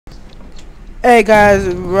Hey guys,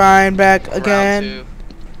 Ryan back Round again, two.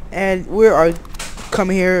 and we are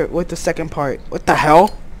coming here with the second part. What the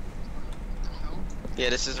hell?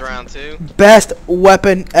 Yeah, this is round two. Best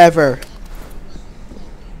weapon ever.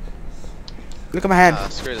 Look at my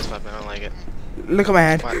hand. Screw this weapon. I don't like it. Look at my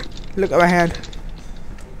hand. What? Look at my hand.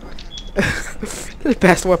 The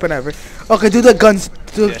best weapon ever. Okay, do the guns.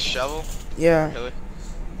 Do Yeah, shovel. yeah. Really?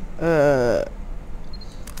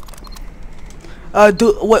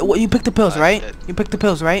 Do what? You picked the pills, right? Shit. You picked the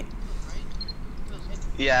pills, right?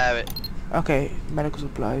 Yeah, I have it. Okay, medical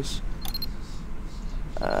supplies.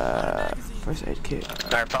 First aid kit.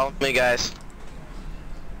 All right, follow me, guys.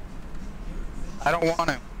 I don't want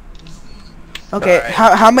to. Okay, Alright.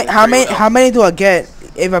 how many do I get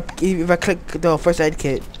if I click the first aid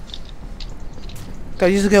kit? Do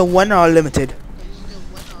I just get one or unlimited?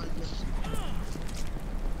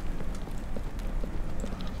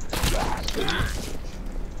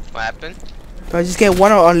 What happened? Do I just get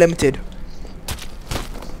one or unlimited?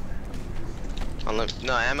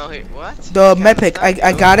 No ammo here. What? The med pick,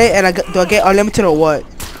 I got it, and do I get unlimited or what?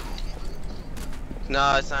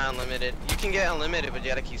 No, it's not unlimited. You can get unlimited, but you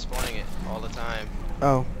gotta keep spawning it all the time.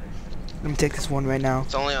 Oh, let me take this one right now.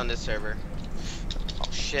 It's only on this server.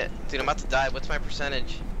 Oh shit, dude, I'm about to die. What's my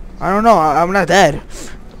percentage? I don't know. I'm not dead.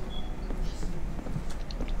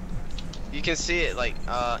 You can see it, like,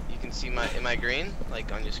 you can see am I green?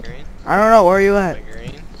 Like, on your screen? I don't know. Where are you at? Am I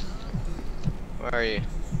green? Where are you?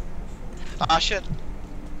 Ah, shit.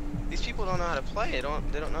 These people don't know how to play. They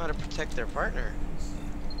don't know how to protect their partner.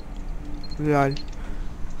 God.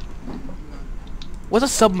 What's a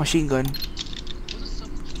submachine gun?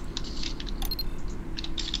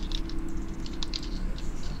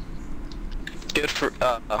 Good for,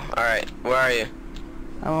 alright. Where are you?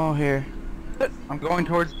 I'm over here. I'm going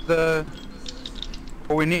towards the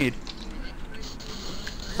what we need.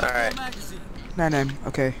 Alright. 9.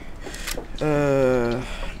 Okay.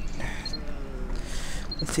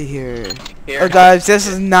 Let's see here. Here. Oh, guys, this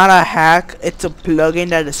is not a hack. It's a plugin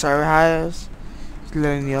that the server has. Just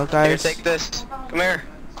letting you know, Here, guys. take this. Come here.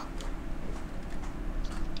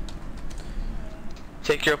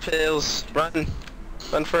 Take your pills. Run.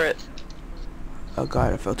 Run for it. Oh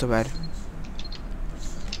god, I felt so bad.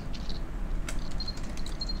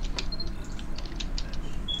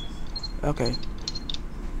 Okay.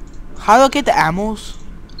 How do I get the ammos?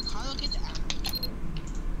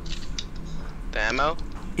 The ammo?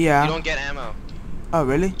 Yeah. You don't get ammo. Oh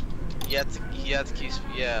really? You have to keep,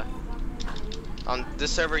 yeah. On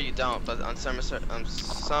this server you don't, but on some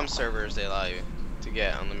servers they allow you to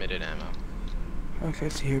get unlimited ammo. Okay,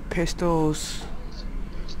 let's see here. Pistols.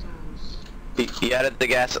 You added the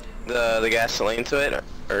gasoline to it,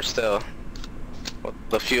 or still?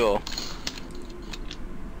 The fuel.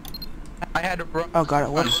 I had to run. Oh god,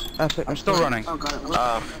 what's I'm still running.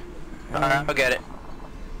 Alright, I'll get it.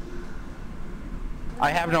 I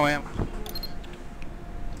have no ammo.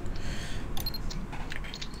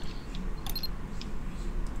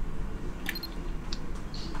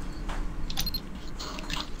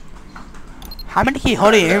 How many can you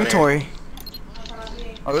hold in your inventory?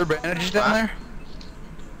 Are there bandages down there?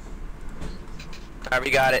 Alright, we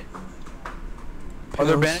got it. Are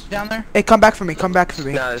there Pills. bandages down there? Hey, come back for me. Come back for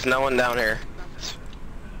me. No, there's no one down here.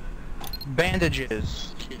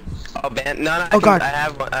 Bandages. Oh, no, Oh, God. I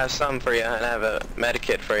have some for you, and I have a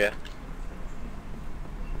medikit for you.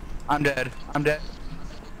 I'm dead. I'm dead.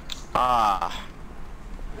 Ah.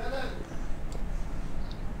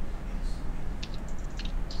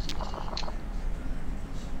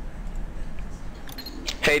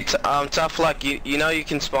 Hey, Tough Luck, you know you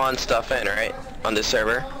can spawn stuff in, right? On this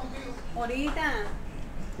server?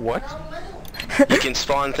 What? You can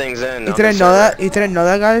spawn things in. You on didn't this know that? server. You didn't know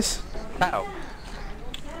that, guys? How?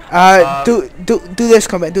 Do this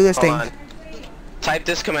command. Do this Hold thing. on. Type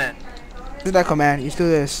this command. Do that command. You do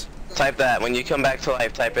this. Type that. When you come back to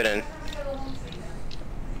life, type it in.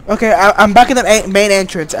 Okay, I'm back in the main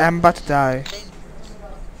entrance. I'm about to die.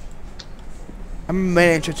 I'm in the main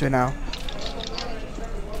entrance right now.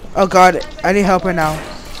 Oh god, I need help right now.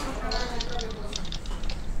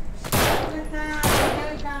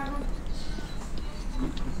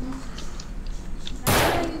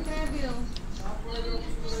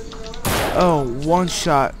 Oh, one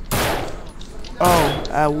shot.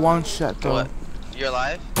 Oh, one shot though. What? You're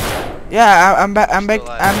alive? Yeah, I'm back. I'm back.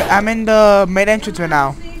 Still alive. I'm in the main entrance right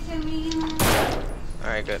now.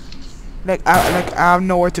 Alright, good. I have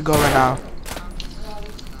nowhere to go right now.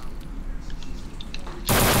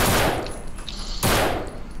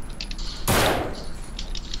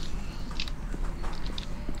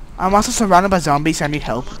 I'm also surrounded by zombies. I need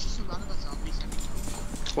help.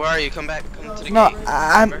 Where are you? Come back. Come to the No, gate.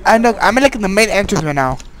 I'm like in the main entrance right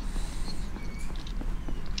now.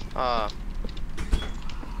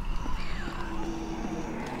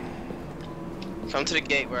 Come to the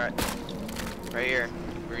gate right here.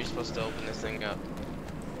 Where you're supposed to open this thing up.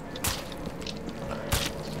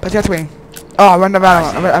 But that's me. Oh, I ran out of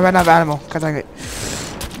animal. I ran out of animal. Can't take it.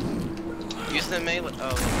 Use the melee.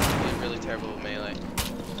 Oh, you're really terrible with melee.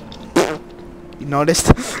 You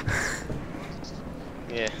noticed?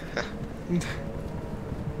 Yeah.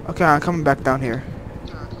 Okay, I'm coming back down here.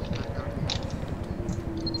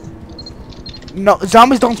 No,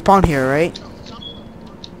 zombies don't spawn here, right?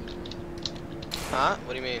 Huh?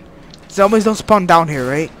 What do you mean? Zombies don't spawn down here,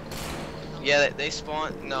 right? Yeah, they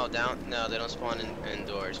spawn. No, No, they don't spawn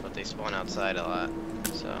indoors, but they spawn outside a lot.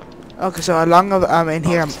 So. Okay, so as long as I'm in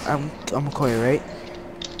here, I'm okay, right?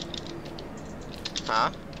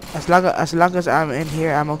 Huh? As long as I'm in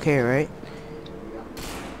here, I'm okay, right?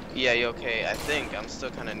 Yeah, you okay? I think I'm still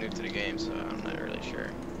kind of new to the game, so I'm not really sure.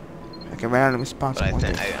 Okay, right now let me spawn But some more.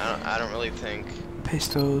 I don't really think.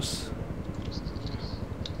 Pistols.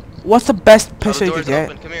 What's the best Oh, pistol the you door's can get?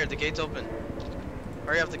 open. Come here. The gate's open.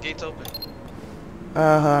 Hurry up. The gate's open.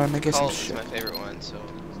 Let me get some Colt is shit. my favorite one, so.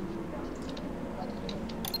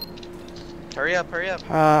 Hurry up. Hurry up.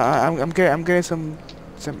 I'm getting some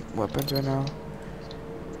weapons right now.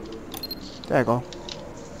 There I go.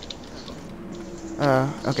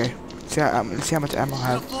 Okay. Let's see how much ammo I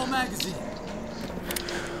have. Full magazine.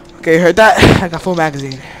 Okay, you heard that? I got full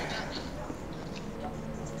magazine.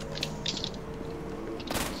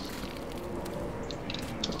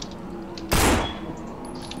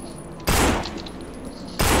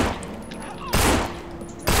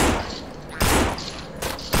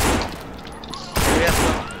 Hurry up.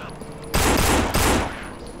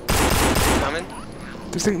 Coming?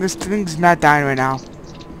 This thing's not dying right now.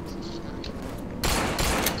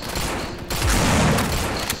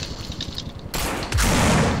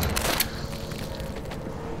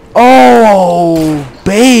 Oh,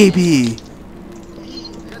 baby!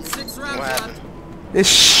 Got 6 What rounds happened? left. This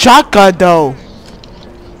shotgun though.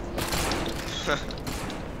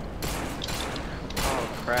 Oh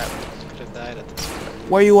crap! Could have died at this point.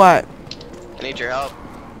 Where you at? I need your help.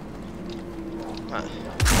 Huh.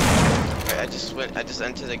 Wait, I just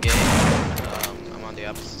entered the gate. I'm on the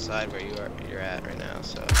opposite side where you're at right now,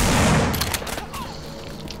 so.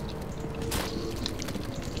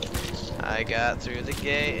 I got through the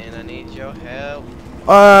gate and I need your help.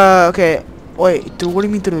 Okay. Wait, what do you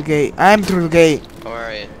mean through the gate? I am through the gate. Where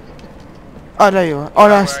are you? Oh, there you are. Oh,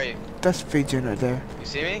 Where are you? that's Fijian right there. You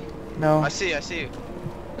see me? No. I see you.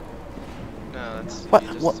 No, that's What-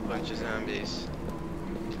 just what- a bunch of zombies.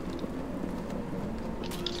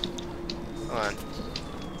 Hold on.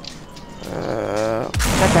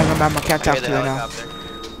 I can't I talk hear to the you right now. helicopter.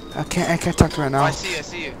 I can't talk to you right Oh, now. I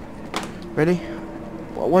see you. Ready?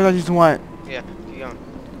 What do I just want? Yeah, keep going.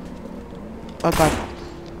 Oh god.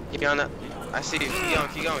 Keep going up. I see you.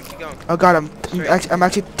 Keep going. Oh god, Straight. I'm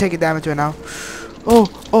actually taking damage right now. Oh,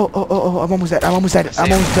 I'm almost dead. I'm almost dead.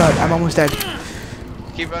 I'm almost dead.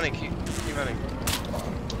 Keep running. Keep running.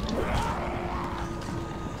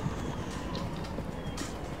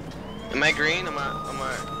 Am I green?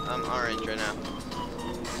 I'm orange right now.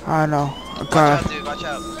 I don't know. Oh Watch god. out, dude. Watch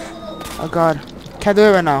out. Oh god. Can't do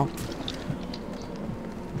it right now.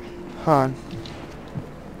 Hold on.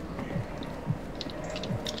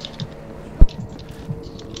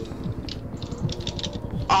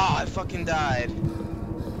 Oh, I fucking died.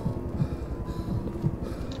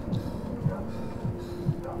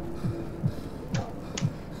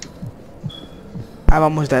 I'm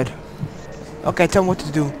almost dead. Okay, tell me what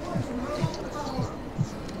to do.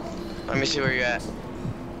 Let me see where you're at.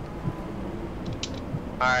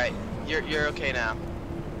 Alright, you're okay now.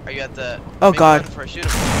 Are you at the... Oh, make a God. run for it. Shoot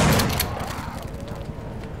him.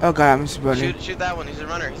 Oh god, I'm just running. Shoot that one. He's a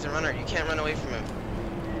runner. You can't run away from him.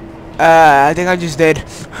 I think I just did.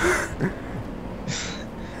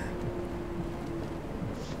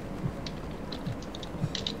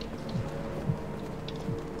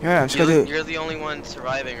 Yeah, I'm just gonna do it. You're the only one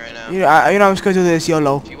surviving right now. You know, I'm just gonna do this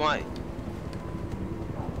YOLO. If you want,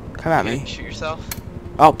 Come at you me. can shoot yourself.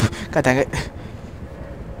 Oh, god dang it.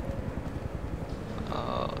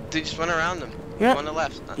 Dude, just run around them. Yeah. Go on the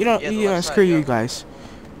left. You know, Yeah, the left screw side, you go. guys.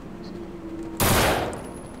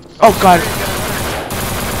 Oh god.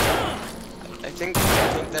 I think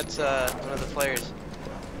that's one of the players.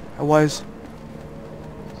 I was.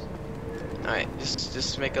 Alright,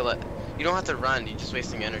 just make a you don't have to run, you're just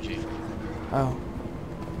wasting energy. Oh.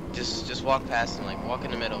 Just walk past them, like walk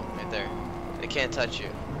in the middle, right there. They can't touch you.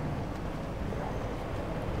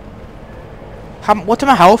 What's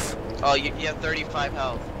my health? Oh, you have 35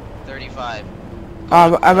 health. 35.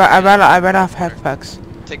 I ran off health packs.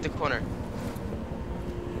 Take the corner.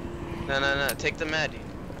 No. Take the med.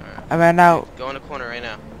 Alright. I ran out. Go in the corner right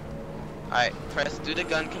now. Alright, do the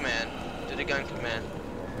gun command. Do the gun command.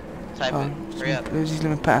 Type it. Hurry up. Just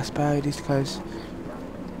let me pass by these guys.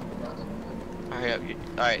 Hurry up.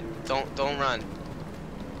 Alright, don't run.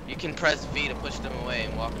 You can press V to push them away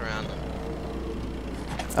and walk around them.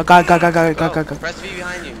 Oh, go. Press V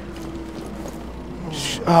behind you.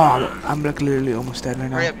 Oh, I'm like literally almost dead right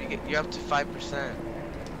Hurry now. up, you're up to 5%.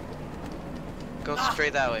 Go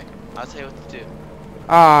straight that way. I'll tell you what to do.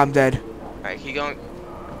 Oh, I'm dead. Alright, keep going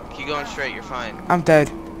straight, you're fine. I'm dead.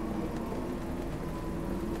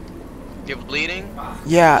 You're bleeding?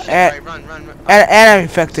 Yeah, Shit, and, alright, run. and I'm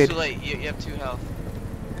It's infected. too late, you have 2 health.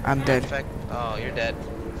 I'm dead. Oh, you're dead.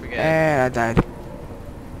 Forget it. And I died.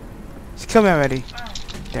 Just kill me already.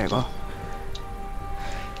 There you go.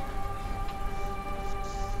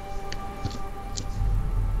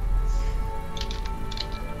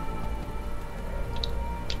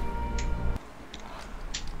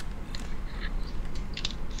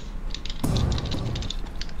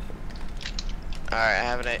 Alright, I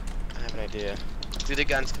have an idea. Do the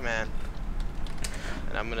guns command.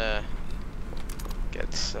 And I'm gonna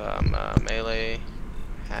get some melee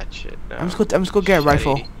hatchet. No, I'm just gonna get a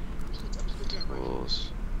rifle.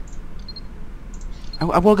 Tools.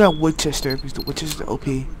 I will get a Winchester because the Winchester OP.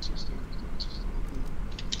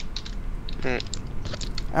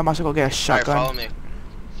 I'm also gonna get a Alright, shotgun. follow me.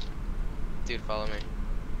 Dude, follow me.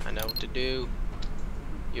 I know what to do.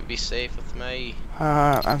 You'll be safe with me.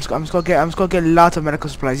 I'm just gonna get lots of medical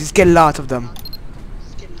supplies. Just get lots of them.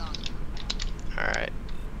 Alright.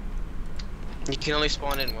 You can only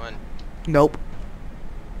spawn in one. Nope.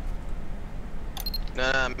 No,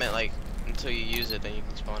 I meant like until you use it, then you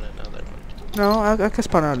can spawn another one. No, I can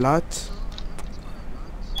spawn a lot.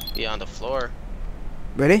 Yeah, on the floor.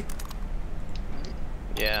 Ready?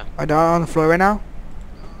 Yeah. Are they on the floor right now?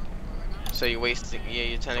 So you're wasting. Yeah,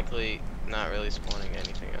 you're technically not really spawning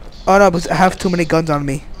anything else. Oh no, because I have too many guns on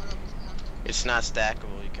me. It's not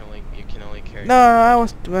stackable. You can only carry. No, I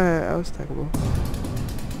was stackable.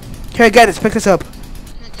 Here, get this. Pick this up.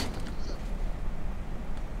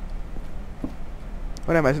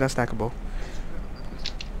 What am I? It's not stackable.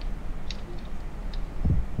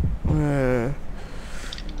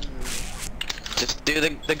 Just do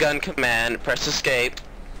the gun command. Press escape.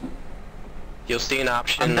 You'll see an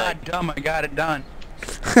option. I'm like, not dumb, I got it done.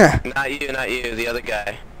 not you. The other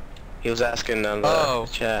guy. He was asking on the Oh.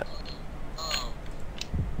 chat.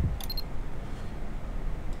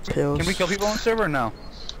 Pills. Can we kill people on the server or no?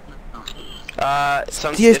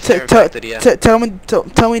 Some Yes, if they're infected, yeah. tell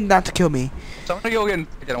me not to kill me. Someone go get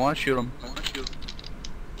infected, I wanna shoot him.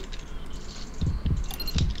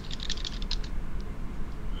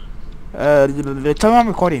 Tell me I'm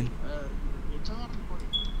recording.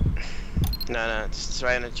 No, it's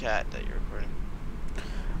right in the chat that you're recording.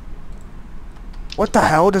 What the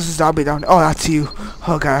hell? There's a zombie down there. Oh, that's you.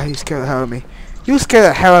 Oh god, you scared the hell out of me. You scared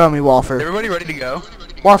the hell out of me, Walfer. Everybody ready to go?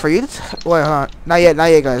 Walfer, you just... Wait, hold on. Not yet,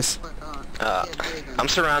 guys. I'm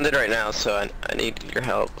surrounded right now, so I need your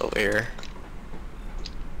help over here.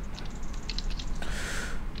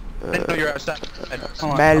 I didn't know you were outside.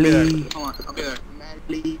 Hold on, I'll be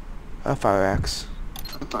Melee. there. Fire axe.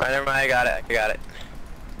 Alright, never mind, I got it.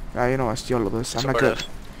 You know what? Steal all of this. I'm not Sort good. of.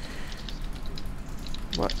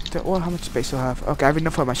 What? How much space do I have? Okay, I have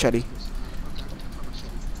enough for a machete.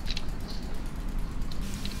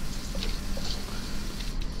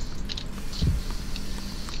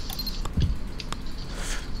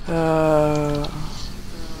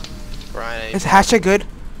 Brian, Is hatchet good?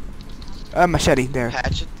 Machete. There.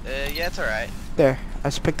 hatchet? Yeah, it's alright. There. I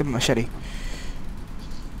just picked up a machete.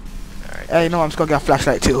 Alright. You know what? I'm just gonna get a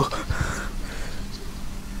flashlight too.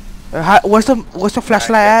 What's the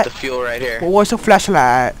flashlight Alright, at? the fuel right here. What's the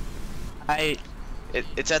flashlight at?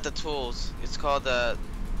 It's at the tools. It's called a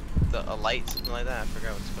light, something like that. I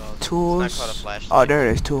forgot what it's called. Tools. It's not called a flashlight. Oh, there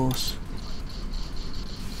it is. Tools.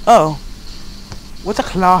 Oh. What's a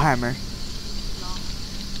claw hammer?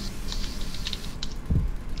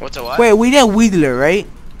 What's a what? Wait, we need a Wheedler, right?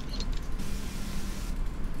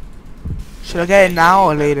 Should I get it now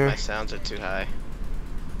or later? My sounds are too high.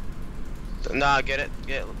 Nah, get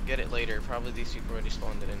it later. Probably these people already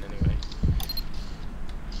spawned it in anyway.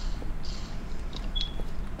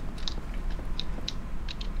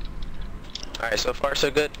 Alright, so far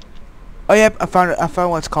so good. Oh yep, I found it. I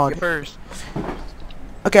found what it's called. Get first.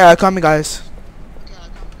 Okay, call me guys.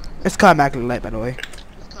 It's called Magnet Light, by the way.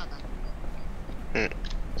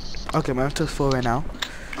 Okay, my to full right now.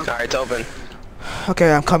 Alright, it's open.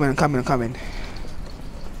 Okay, I'm coming, I'm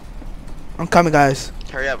coming, guys.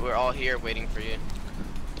 Hurry up, we're all here waiting for you.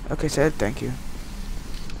 Okay, said, thank you.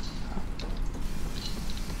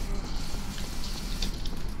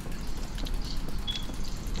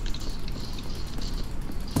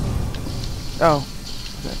 Oh.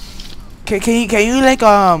 Okay. Can you like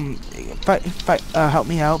help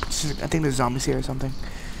me out? I think there's zombies here or something.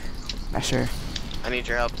 Not sure. I need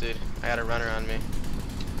your help, dude. I got a runner on me.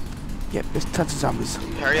 Yep, there's tons of zombies.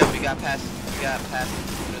 Hurry up, we got past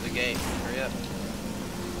through the gate. Hurry up.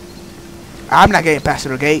 I'm not getting past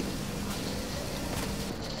the gate.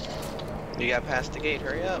 You got past the gate,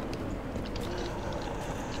 hurry up.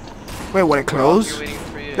 Wait, what, it closed? We're all here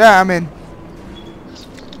waiting for you. Yeah, I'm in.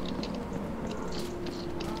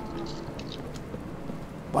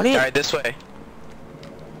 What are you? Alright, this way.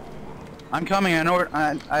 I'm coming. I know.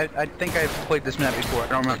 I think I've played this map before. I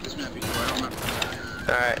don't remember this map before.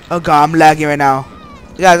 Alright. Oh god, I'm lagging right now.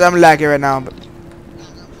 Guys, I'm lagging right now. But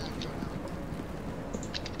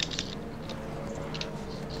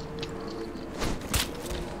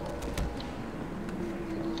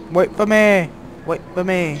wait for me. Wait for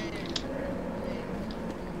me.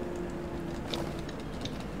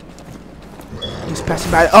 He's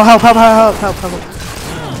passing by. Oh, help, help, help, help, help, help.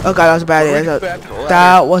 Oh god, that was a bad idea.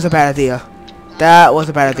 That was a bad idea. That was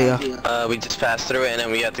a bad idea. We just passed through it and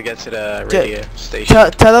then we have to get to the radio station.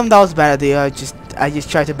 Tell them that was a bad idea. I just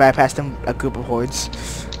tried to bypass them, a group of hordes.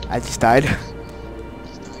 I just died.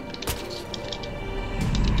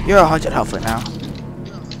 You're 100 health right now.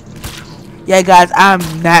 Yeah, guys, I'm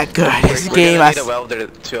not good. This We're game, gonna need a welder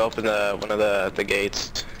to open one of the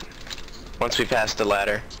gates. Once we pass the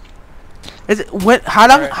ladder. is it what? How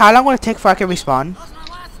long will it take before I can respawn? Lost my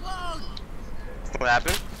last load. What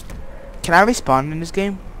happened? Can I respawn in this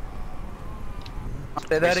game?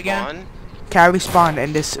 Say that again. Can I respawn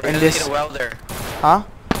in this? We're gonna need a welder. Huh?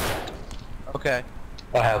 Okay.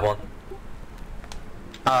 I have one.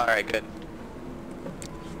 Alright, good.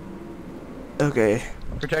 Okay.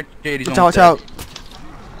 Protect JD's. Watch out!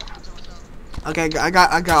 Okay, I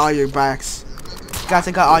got all your backs. Guys,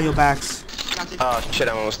 I got all your backs. Oh shit,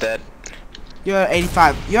 I'm almost dead. You're at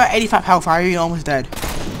 85. You're at 85 health. How are you almost dead?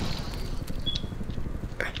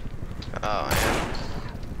 Oh, I am.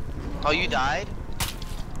 Oh, you died?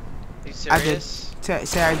 Are you serious?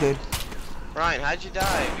 Say I did. Ryan, how'd you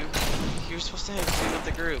die? You were supposed to hang with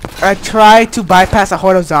the group. I tried to bypass a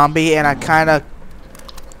horde of zombie, and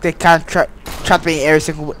they kind of trapped me in every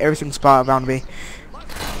single spot around me.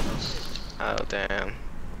 Oh damn.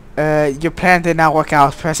 Your plan did not work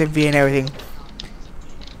out. Pressing V and everything.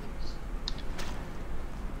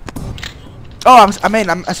 Oh, I'm in.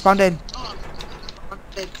 I spawned in.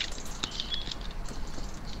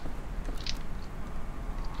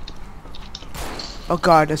 Oh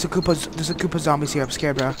god, there's a group of zombies here. I'm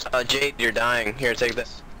scared, bro. Jade, you're dying. Here, take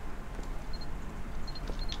this.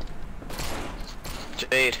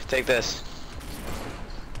 Jade, take this.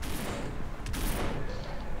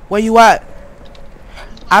 Where you at?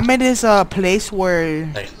 I'm in this place where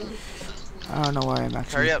I don't know where I'm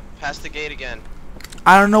actually. Hurry up, pass the gate again.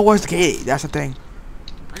 I don't know where's the gate. That's the thing.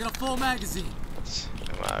 I got a full magazine.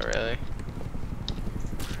 Wow, really?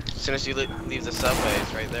 As soon as you leave the subway,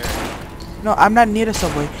 it's right there. No, I'm not near the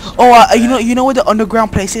subway. Oh, you know where the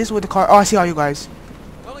underground place is with the car? Oh, I see all you guys.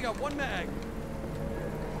 I only got one mag.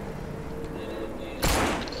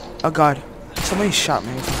 Oh god, somebody shot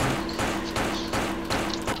me or something.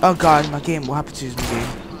 Oh god, my game. What happened to my game?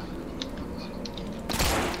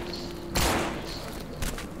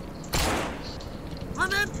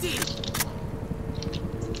 I'm empty.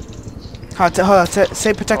 Hold on,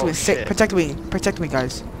 say protect Oh, me, say shit. protect me,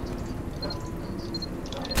 guys.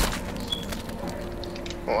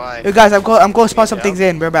 Why? Hey guys, I'm going to spawn some Yeah. things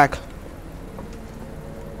in. We're back.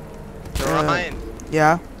 Ryan,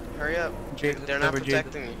 Yeah, hurry up. Jade, They're not over Jade.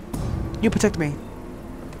 protecting you. you protect me.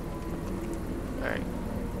 Alright.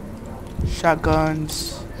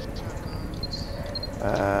 Shotguns.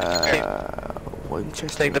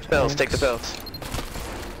 Winchester. Take the pills, take the tanks, pills.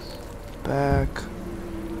 Back.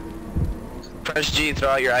 Press G, throw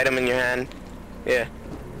out your item in your hand. Yeah.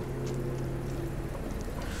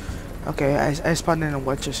 Okay, I spawned in a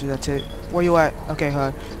Winchester. That's it. Where you at? Okay,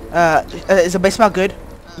 hold on. Is the base map good?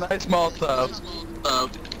 Nice small tub.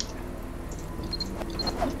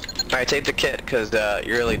 Alright, take the kit, cause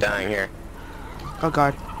you're really dying here. Oh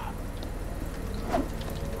god.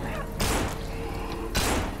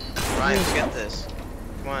 Ryan, get this.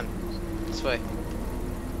 Come on. This way.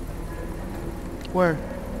 Where?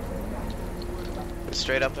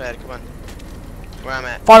 Straight up ahead, come on. Where I'm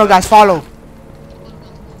at. Follow, guys. Follow.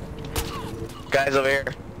 Guys over here.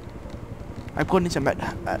 I'm going to need some med.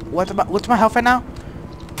 What's my health right now?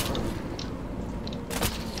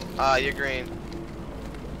 You're green.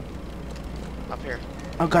 Up here.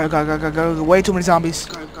 Oh god, way too many zombies.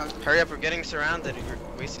 Hurry up, we're getting surrounded. You're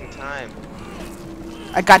wasting time.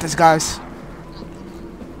 I got this, guys.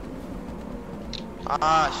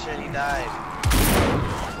 Ah, shit, he died.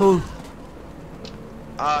 Who?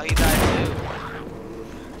 Oh, he died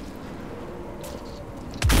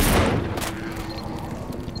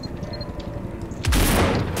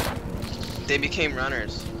too. They became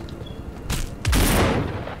runners.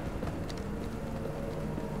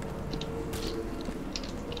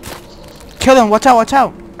 Kill him! Watch out! Watch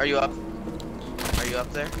out! Are you up? Are you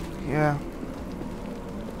up there? Yeah.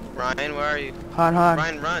 Ryan, where are you? Hold on.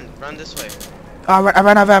 Ryan, run. Run this way. Oh, I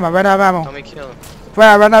ran out of ammo. Ran out of ammo. Help me kill him.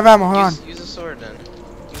 I ran out of ammo. Hold on. Use a sword then.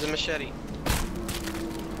 Use a machete.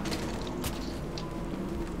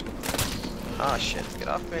 Oh shit, get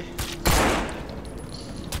off me.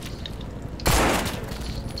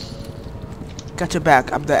 Got your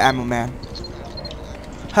back. I'm the ammo man.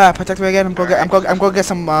 Protect me again. I'm gonna get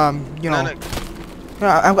some you know. No,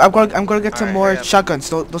 I'm gonna get some more shotguns.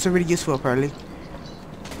 Those are really useful apparently.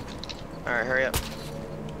 Alright, hurry up.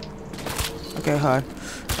 Okay, hold on.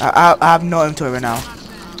 I have no inventory right now.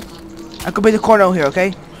 I could be in the corner over here,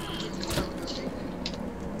 okay?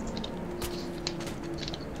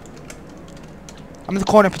 I'm in the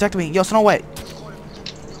corner, protect me. Yo, Snow White.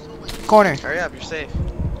 Corner. Hurry up, you're safe.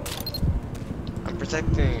 I'm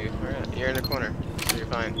protecting you. Hurry up. You're in the corner. So you're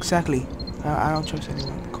fine. Exactly. I don't trust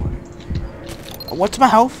anyone in the corner. What's my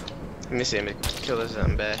health? Let me see, let me kill this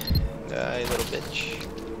zombie. Die, little bitch.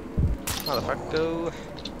 Motherfucker.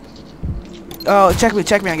 Oh, check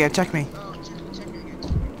me again, check me.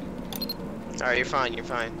 Alright, you're fine, you're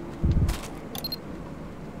fine.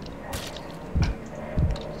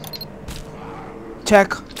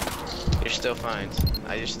 Check. You're still fine.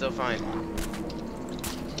 You're still fine.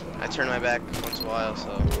 I turn my back once in a while,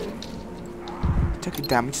 so. Took a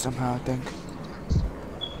damage somehow, I think.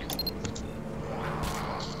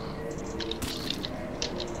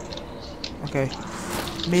 Okay.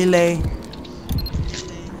 Melee.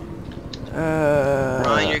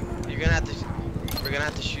 Ryan, you're gonna have to. We're gonna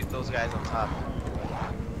have to shoot those guys on top.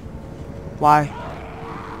 Why?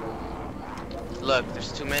 Look,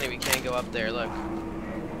 there's too many. We can't go up there. Look.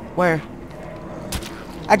 Where?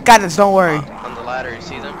 I got this. Don't worry. On the ladder, you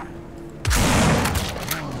see them?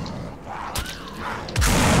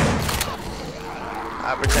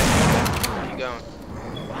 I'll protect you. Keep going.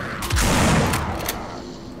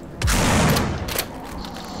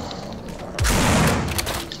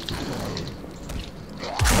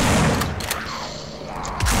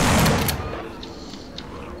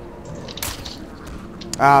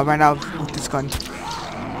 Right now with this gun.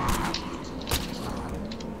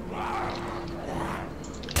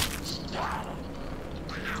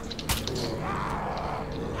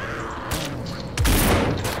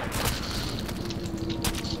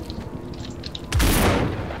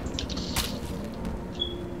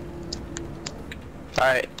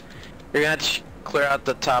 Alright. You're gonna have to clear out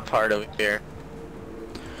the top part over here.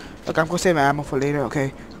 Look, I'm gonna save my ammo for later,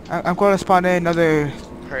 okay? I'm gonna spawn in another...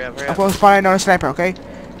 Hurry up, hurry I'm up. gonna spawn in another sniper, okay?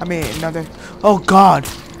 I mean, another... Oh, God!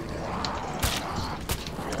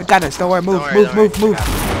 I got this, don't worry, move. I got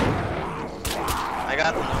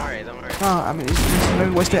them, don't worry, don't worry. No, I mean,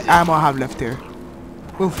 it's wasted ammo I have left here.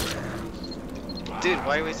 Move. Dude,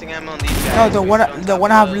 why are you wasting ammo on these guys? No, the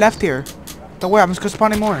one I have those. left here. Don't worry, I'm just gonna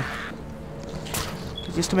spawn in more.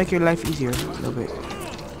 Just to make your life easier a little bit.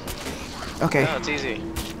 Okay. No, it's easy.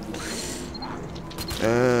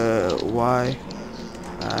 Why?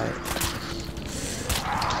 Alright.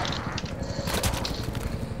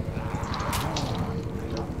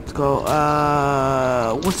 Let's go.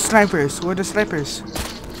 What's snipers? Where are the snipers?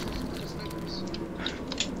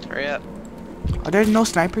 Hurry up. Are there no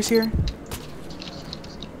snipers here?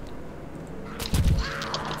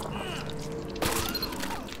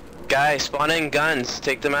 Guys, spawn in guns.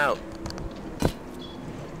 Take them out.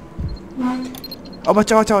 Oh,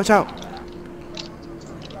 watch out, watch out, watch out.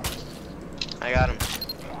 I got him.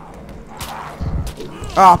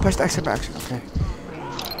 Oh, press the extra action. Okay.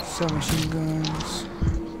 Submachine guns.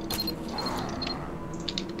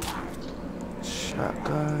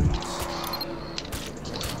 Shotguns.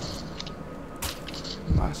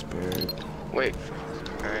 Mossberg. Wait.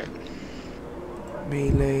 Alright.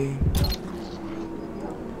 Melee.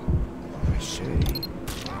 Machete.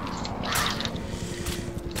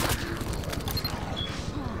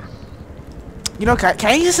 You know,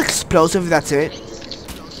 can you use explosive if that's it?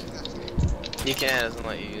 You can, it doesn't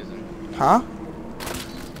let you use them. Huh?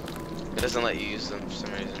 It doesn't let you use them for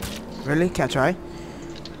some reason. Really? Can't try?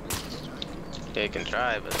 Yeah, you can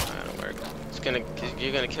try, but it's not gonna work.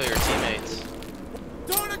 You're gonna kill your teammates.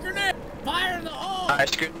 Throwing a grenade! Fire in the hole! Alright,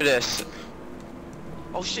 screw this.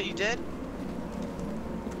 Oh shit, you dead?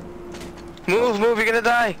 Move, you're gonna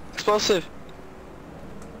die. Explosive.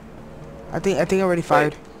 I think I already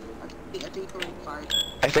fired.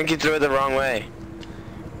 I think you threw it the wrong way.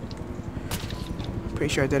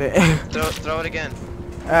 Pretty sure I did it. throw it again.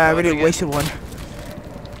 I already wasted one.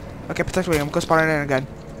 Okay, protect me. I'm gonna spawn it in again.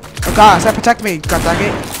 Oh god, stop protect me, god dang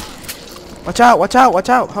it. Watch out, watch out, watch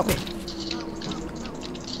out. Help me.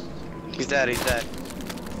 He's dead.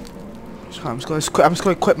 So I'm just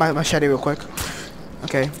gonna quit my machete real quick.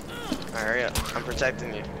 Okay. Alright, hurry up. I'm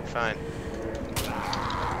protecting you. You're fine.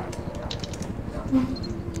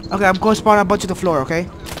 Okay, I'm going to spawn a bunch of the floor, okay?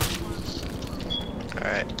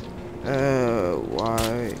 Alright.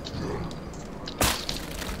 Why?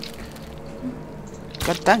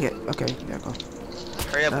 God dang it. Okay, there we go.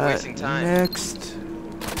 Hurry up, we're wasting time. Next.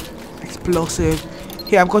 Explosive.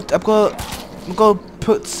 Here, I'm going to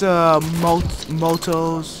put some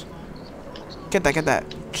motos. Get that.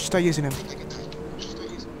 Just start using them.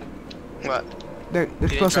 What? The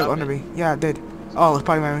explosive under me. Yeah, I did. Oh, it's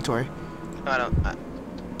probably my inventory. I don't.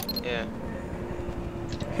 Yeah.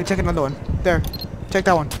 Here, take another one. There. Take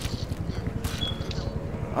that one.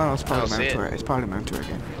 Oh, no, it's probably my inventory. It's probably my inventory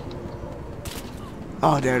again.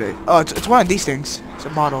 Oh, there it is. Oh, it's one of these things. It's a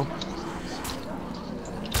model.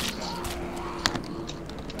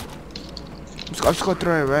 I'm just gonna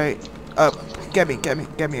throw it right up. Get me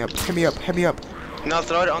up. Hit me up. No,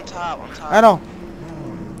 throw it on top. I know.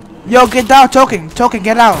 Yo, get down, token, get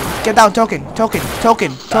down. Get down, token.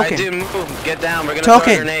 Alright, dude, move. Get down. We're gonna throw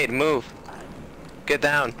a grenade. Move. Get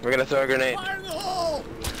down. We're gonna throw a grenade. Fire in the hole!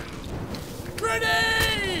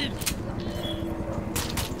 Grenade!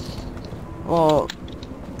 Oh,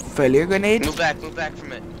 failure grenade? Move back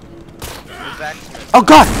from it. Oh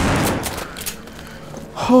god!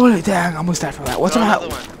 Holy dang, I almost died from that. What's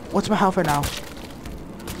my health right now?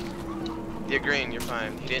 You're green, you're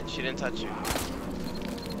fine. She didn't touch you.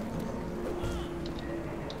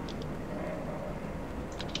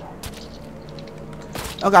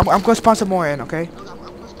 Okay, I'm gonna spawn some more in, okay?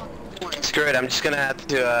 Screw it, I'm just gonna have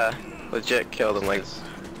to legit kill them like this.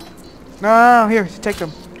 No, here, take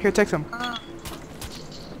them. Here, take them.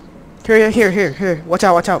 Here. Watch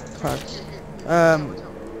out.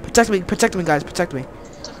 Protect me, guys, protect me.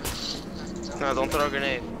 No, don't throw a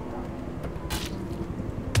grenade.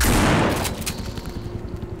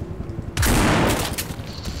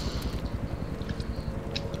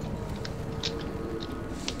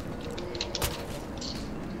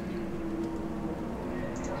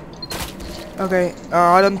 Okay,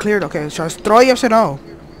 all them cleared. Okay, shall I throw yes or no?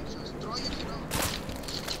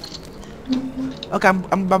 Okay, I'm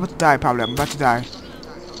about to die, probably. I'm about to die.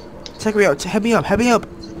 Take me out. Head me up.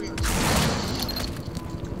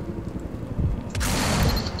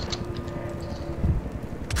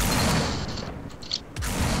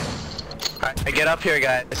 Alright, get up here,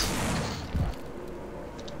 guys.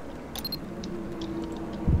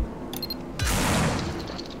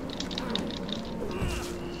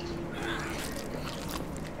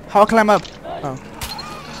 How I climb up? Oh.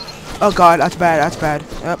 Oh god, that's bad.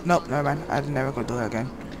 Nope, never mind. I'm never gonna do that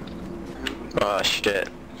again. Oh shit.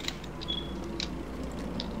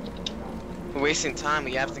 We're wasting time,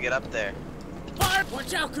 we have to get up there. Fire!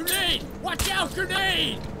 Watch out, grenade! Watch out,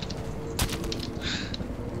 grenade!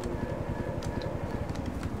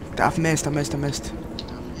 I've missed.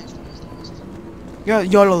 Yeah,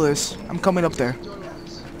 YOLO this. I'm coming up there.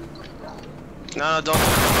 No, don't.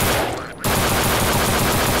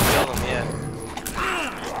 Kill them, yeah.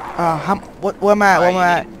 Where am I at? Where am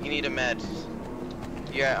I at? You need a med.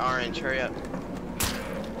 You're at orange, hurry up.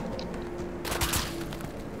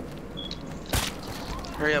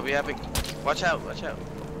 Hurry up, we have to. Watch out. I'm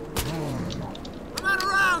out of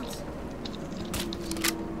rounds!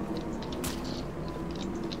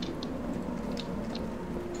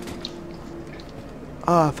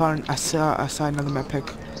 Oh, I saw another map pick.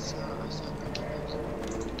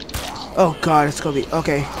 Oh god, it's gonna be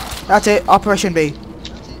okay. That's it. Operation B.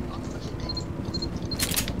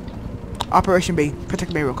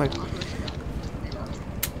 Protect me real quick.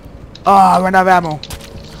 Oh, I ran out of ammo.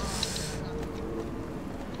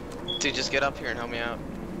 Dude, just get up here and help me out.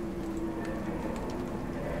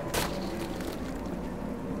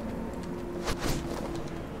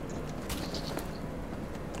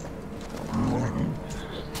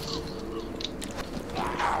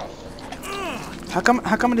 How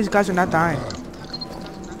come these guys are not dying? I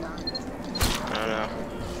don't know.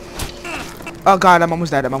 Oh god, I'm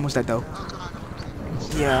almost dead though.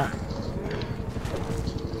 Yeah.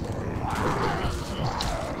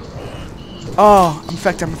 Oh, I'm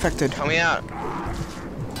infected. I'm infected. Help me out.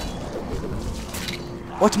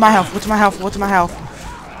 What's my health? What's my health? What's my health?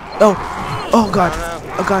 Oh, oh god.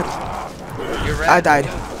 Oh god. You're red. I died.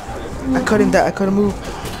 I couldn't move.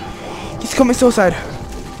 He's committing suicide.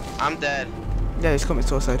 I'm dead. Yeah, he's committing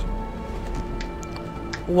suicide.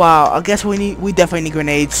 Wow, I guess we definitely need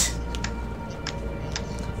grenades.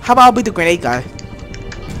 How about I'll be the grenade guy?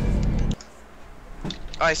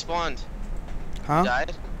 Oh, I spawned. Huh? You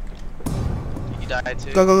died? You died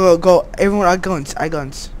too? Go, go, go, go. Everyone, I guns. I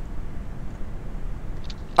guns.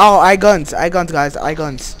 Oh, I guns. I guns, guys. I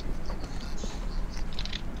guns.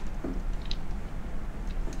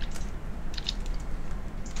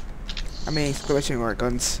 I mean, exclamation mark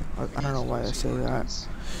guns. I don't know why I say that.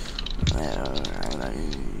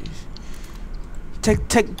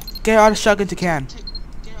 Get out of shotgun to can.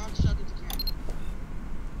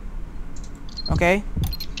 Okay?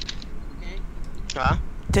 Huh?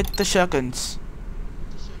 Take the shotguns.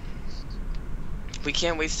 We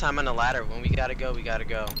can't waste time on the ladder. When we gotta go, we gotta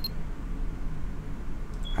go.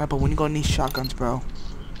 Alright, but when you gonna need shotguns, bro?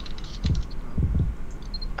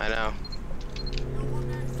 I know.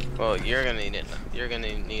 Well, you're gonna need it. You're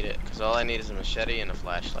gonna need it, cause all I need is a machete and a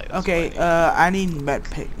flashlight. That's Okay, I need med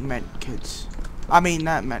kits. I mean,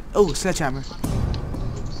 not med. Oh, sledgehammer.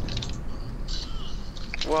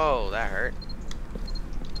 Whoa, that hurt.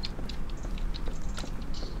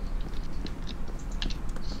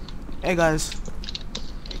 Hey guys,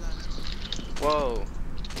 Whoa.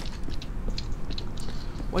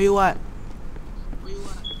 where you at?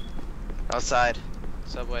 Outside.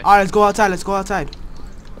 Subway. Alright, let's go outside. Let's go outside.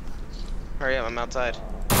 Hurry up, I'm outside.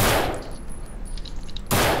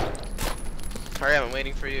 Hurry up, I'm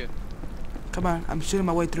waiting for you. Come on, I'm shooting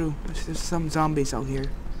my way through. There's some zombies out here.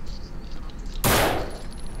 I'm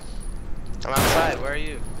outside, where are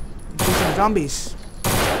you? I'm shooting some zombies.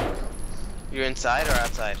 You're inside or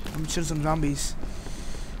outside? I'm shooting some zombies.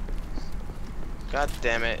 God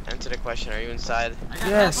damn it, answer the question, are you inside?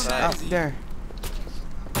 Yes, Outside. out there.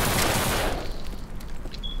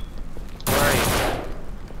 Where are you?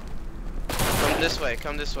 Come this way,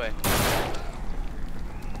 come this way.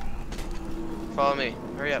 Follow me,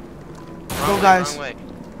 hurry up. Go, guys. Wrong way.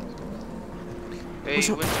 Hey, which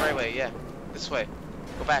the right way? Yeah, this way.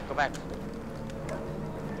 Go back, go back.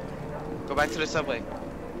 Go back to the subway.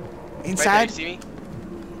 Inside? Right there, you see me?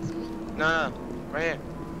 No, no, right here.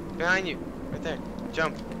 Behind you, right there.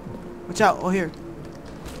 Jump. Watch out! Oh, here.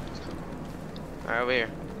 Alright, over here.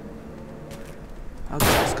 I'll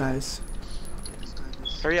get this, guys.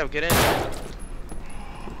 Hurry up, get in.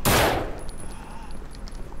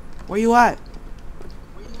 Where you at?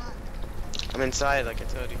 I'm inside, like I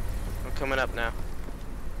told you. I'm coming up now.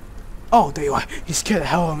 Oh, there you are. You scared the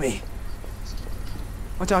hell out of me.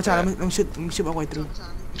 Watch out! Watch out! Let me shoot my way through.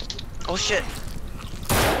 Oh shit.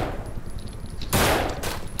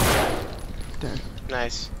 There.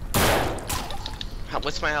 Nice.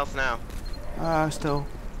 What's my health now? Still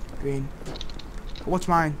green. What's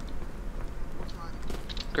mine?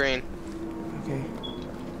 Green. Okay.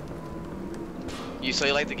 So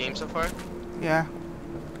you like the game so far? Yeah.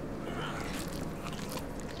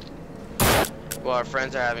 Well, our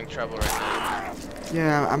friends are having trouble right now.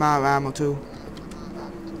 Yeah, I'm out of ammo too.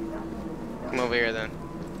 Come over here then.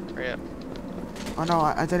 Hurry up. Oh no,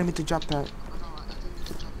 I didn't mean to drop that.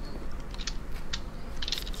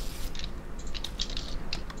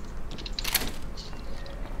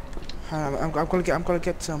 I'm gonna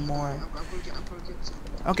get some more.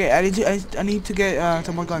 Okay, I need to get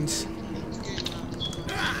some more guns.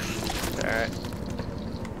 Alright.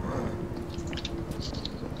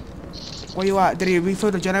 Where you at? Did he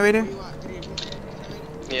refill the generator?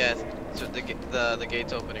 Yeah, so the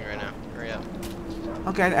gate's opening right now. Hurry up.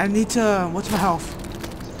 Okay, I need to. What's my health?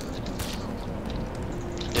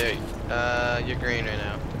 Dude, you're green right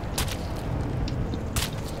now.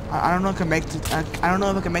 I don't know if I can make I don't know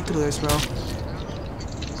if I can make it to this, bro.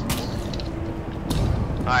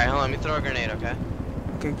 Alright, hold on, let me throw a grenade, okay?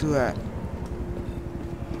 Okay, do that.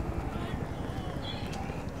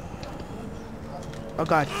 Oh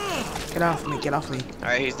god. Get off me, get off me.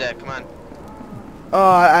 Alright, he's dead, come on.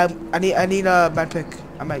 Oh, I need a bad pick.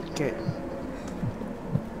 I might get.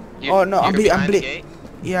 Oh no, I'm bleed.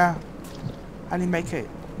 Yeah. I need make it.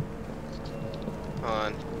 Hold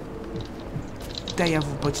on. There you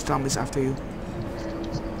have a bunch of zombies after you.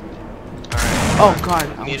 Alright. Oh god,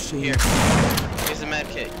 I Here, was shooting. here's a med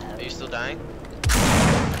kit. Are you still dying?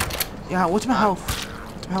 Yeah, what's my health?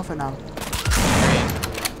 What's my health right now?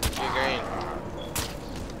 You're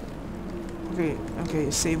green.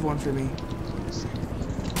 Okay, save one for me.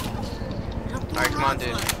 Alright, come on,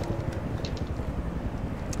 dude.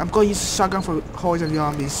 I'm going to use a shotgun for hordes of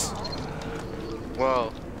zombies.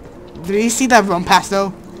 Whoa. Did you see that run past though?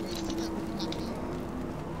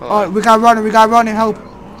 Hold Oh, on. we got running, help.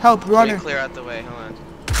 Help, Let me running. clear out the way. Hold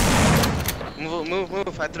on.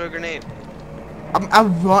 Move. I threw a grenade.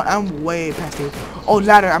 I'm way past you. Oh,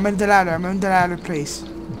 ladder. I'm in the ladder place.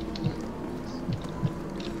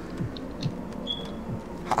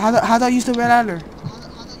 How do I use the red ladder?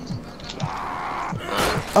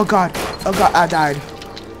 Oh god, I died.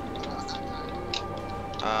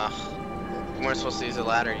 We weren't supposed to use a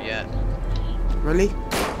ladder yet. Really?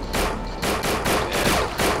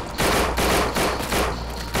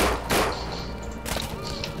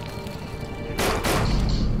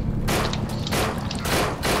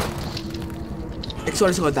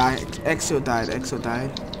 Exo died. Exo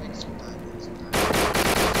died.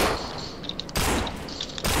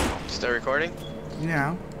 Still recording?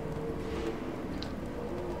 Yeah.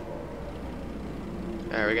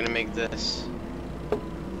 Alright, we're gonna make this.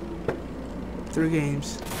 3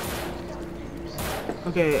 games.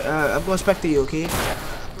 Okay, I'm gonna spectate you, okay?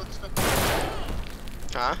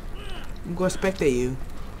 Huh? I'm gonna spectate you.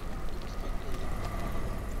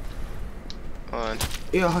 Hold on.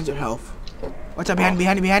 You're 100 health. Watch out behind you.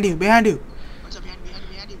 I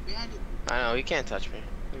know, he can't touch me.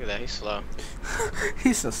 Look at that, he's slow.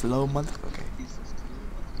 He's so slow, motherfucker.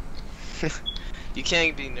 You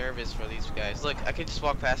can't be nervous for these guys. Look, I could just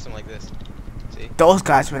walk past them like this. See? Those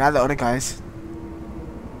guys, man, not the other guys.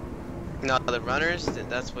 No, the runners,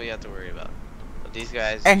 that's what you have to worry about. But these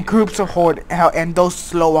guys... And groups of horde, and those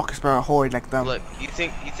slow walkers are a horde like them. Look, you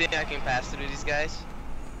think I can pass through these guys?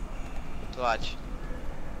 Watch.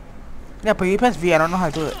 Yeah, but you press V. I don't know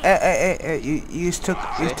how to do it. You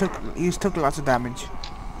took lots of damage.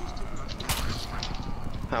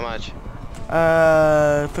 How much?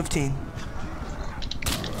 15.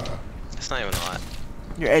 That's not even a lot.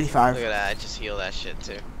 You're 85. Look at that, I just heal that shit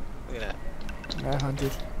too. Look at that.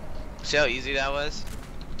 100. See how easy that was?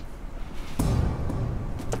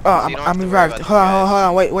 Oh, So I'm revived. Hold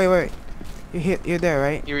on, wait. You're there,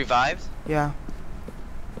 right? You revived? Yeah.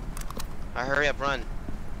 Alright, hurry up, run.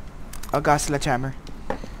 I got sledgehammer.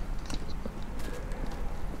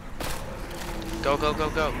 Go.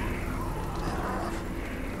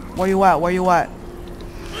 Where you at?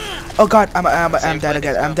 Oh god, I'm dead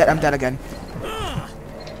again. I'm dead again.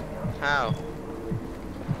 How?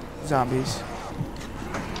 Zombies.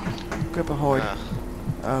 Grip a horde.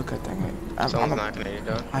 Oh god dang it. Someone's knocking at your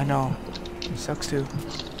door. I know. It sucks too.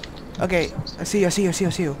 Okay, I see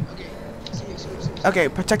you. Okay,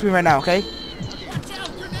 protect me right now, okay? Watch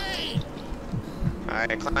out, grenade!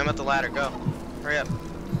 Alright, climb up the ladder, go. Hurry up.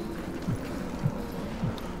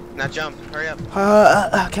 Now jump, hurry up.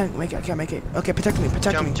 I can't make it. Okay, protect me.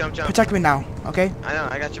 Jump. Protect me now, okay? I know,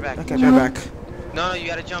 I got your back. Okay, back. No, you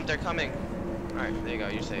gotta jump, they're coming. Alright, there you go,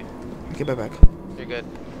 you're safe. Okay, back. You're good.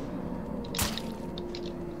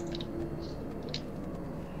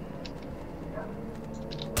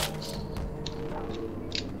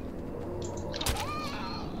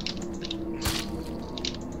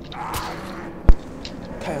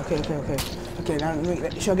 Okay, now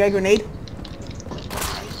should I get a grenade?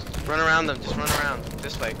 Run around them, just run around.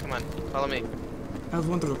 This way, come on, follow me. I have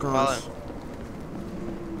one through the Follow. cars.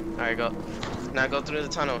 Alright, go. Now go through the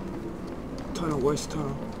tunnel. Tunnel, where's the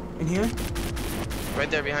tunnel? In here? Right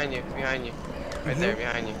there, behind you. Right there,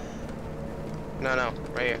 behind you. No,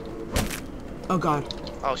 right here. Oh god.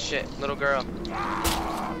 Oh shit, little girl.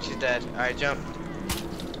 She's dead. Alright, jump.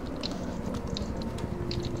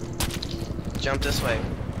 Jump this way.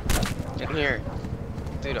 In here.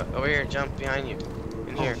 Dude, over here, jump behind you.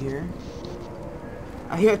 In here. Here?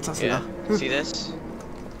 I hear it, Tesla. Yeah. See this?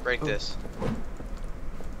 Break this.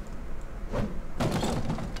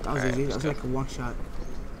 That was easy. That was like a one shot.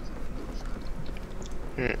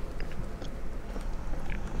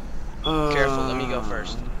 Careful, let me go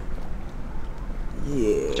first.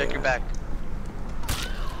 Yeah. Check your back.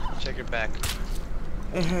 Check your back.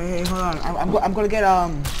 Hey, hold on. I'm gonna get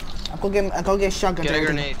I'm gonna get shotguns. Get a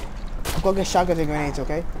grenade. I'm gonna get shotguns and grenades,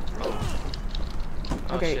 okay?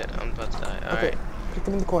 Oh Okay. shit, I'm about to die. Okay. Alright. Pick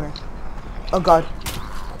them in the corner. Oh god.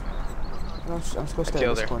 I'm supposed to stay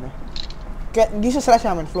in this corner. Use a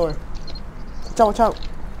sledgehammer on the floor. Watch out.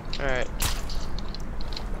 Alright.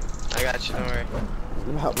 I got you, don't worry.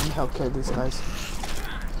 Let me help kill these guys.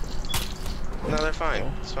 No, they're fine.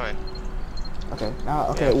 It's fine. Okay,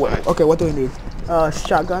 now Yeah, what do we need?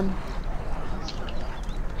 Shotgun.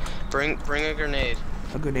 Bring a grenade.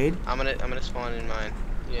 A grenade? I'm gonna spawn in mine.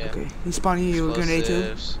 Yeah. Okay. He's spawning you a grenade too?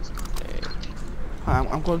 Explosives. Okay.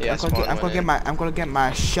 I'm gonna get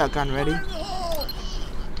my shotgun ready.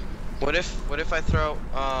 What if I throw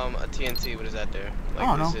a TNT? What does that do? Like,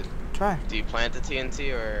 I don't know. Try. Do you plant the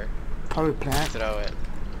TNT or Probably plant. throw it?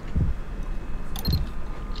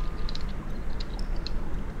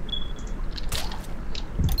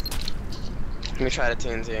 Let me try the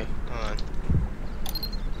TNT. Hold on.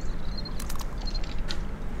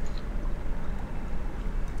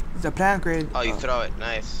 It's a plant grade. Oh, you throw it.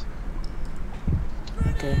 Nice.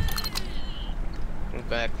 Okay. Move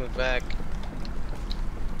back. Move back.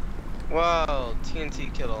 Whoa,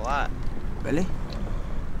 TNT killed a lot. Really?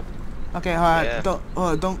 Okay, alright. Yeah.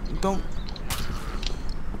 Don't.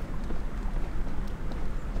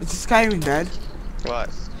 Is this guy even dead? What?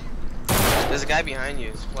 There's a guy behind you.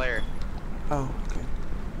 It's a player. Oh, okay.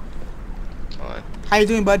 Hold on. How you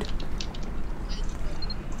doing, bud?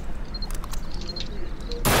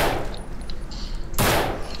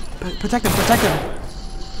 Protect him, protect him.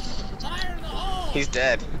 He's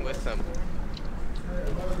dead with them.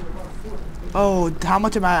 Oh, how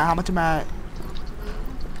much am I? How much am I?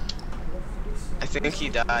 I think he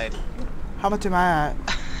died. How much am I at?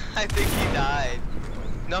 I think he died.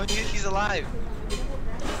 No, he's alive.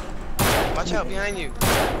 Watch out behind you.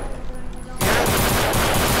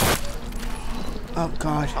 Oh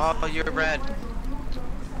God. Oh, you're red.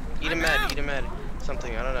 Eat a med. Eat a med.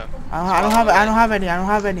 Something. I don't know. I don't have any. I don't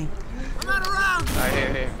have any. I'm not around. Alright,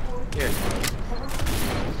 here.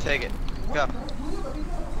 Take it. Go.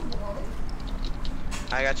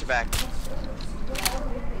 I got your back.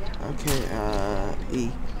 Okay,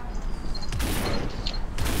 E.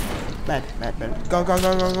 Bad. Go.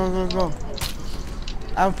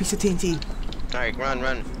 I have a piece of TNT. Alright,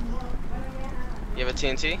 run. You have a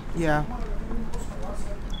TNT? Yeah.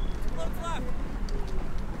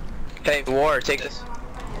 Hey, War, take this.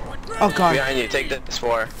 Oh God. Behind you, take this,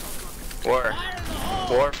 War. War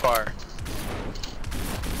far.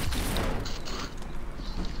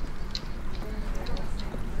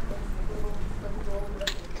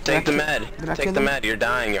 Take the med. Take the med. You're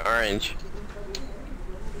dying. You're orange.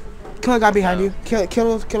 Kill the guy behind you.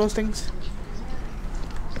 Kill those things.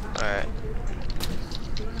 Alright.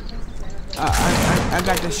 I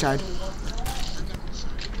got this side.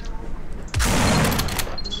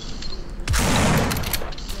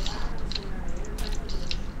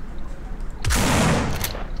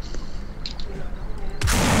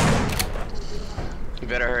 You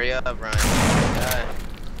better hurry up, Ryan. Die.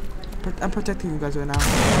 I'm protecting you guys right now.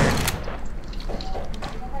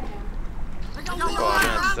 Oh, I'm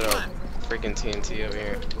gonna throw freaking TNT over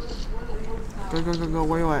here. Go.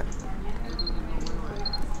 Where you at?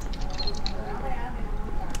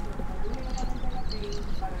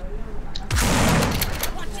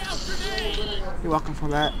 You're welcome for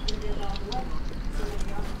that.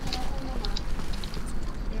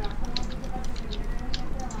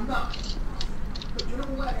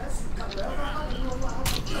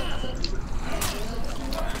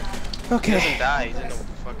 Okay. He doesn't die. He's in the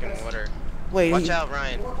fucking water. Wait. Watch out,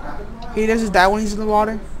 Ryan. He doesn't die when he's in the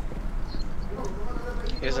water?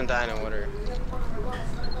 He doesn't die in the water.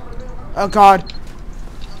 Oh God.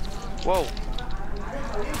 Whoa.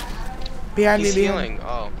 Behind He's me. healing.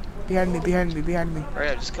 Oh. Behind me. Hurry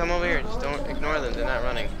up. Just come over here. Just don't ignore them. They're not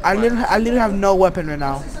running. I literally have no weapon right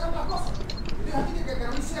now.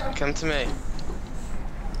 Come to me.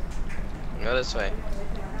 Go this way.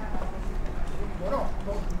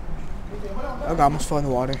 Oh God, I almost fell in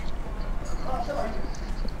the water.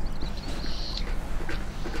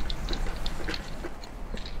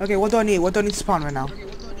 Okay, what do I need? What do I need to spawn right now?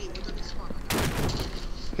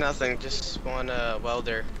 Nothing. Just spawn a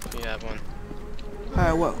welder if you have one.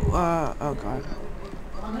 What? Oh God.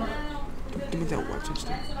 Give me that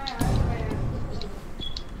Winchester.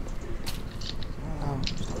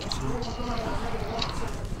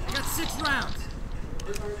 I got 6 rounds.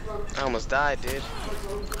 I almost died, dude.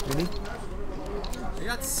 Really? I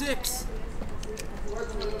got 6.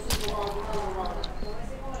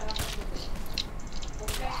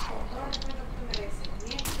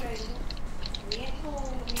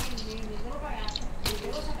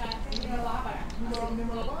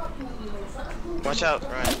 Watch out,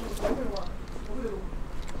 Ryan.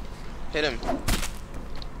 Hit him.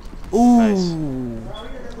 Ooh. Nice.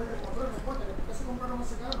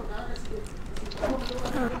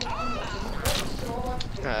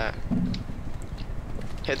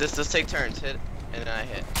 Hit this. Let's take turns. Hit, and then I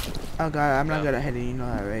hit. Oh God, I'm not good at hitting. You know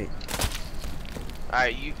that, right? All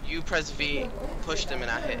right, you press V, push them, and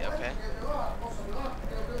I hit. Okay.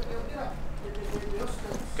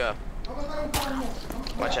 Go.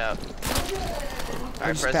 Watch out. All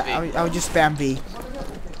right, press V. I would just spam V.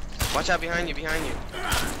 Watch out behind you.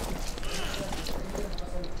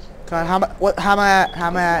 God, how am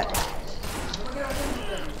I at?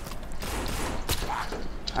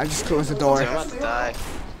 I just closed the door. Dude, I'm about to die.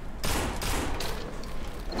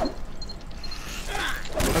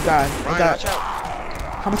 Oh god. Oh Ryan, god. watch out.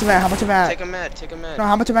 How much am I at? How much am I at? Take a med, take a med. No,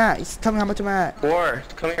 how much am I at? Just tell me how much am I at. War,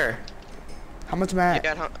 come here. How much am I You at?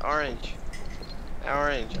 got orange.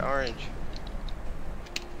 Orange.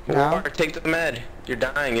 Now? War, take the med. You're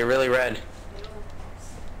dying, you're really red.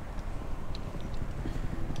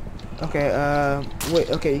 Okay, wait,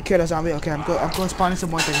 okay, you killed a zombie. Okay, I'm going spawning some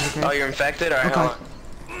more things, okay? Oh, you're infected? Alright, Okay. hold on.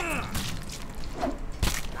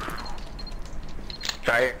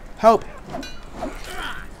 Alright, Help!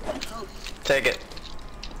 take it.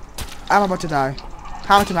 I'm about to die.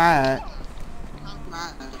 How much am I at?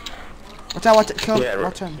 Watch out, watch it, kill, Yeah,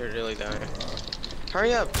 watch him. You're really dying.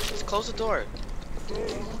 Hurry up, let's close the door.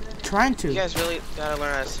 Trying to. You guys really gotta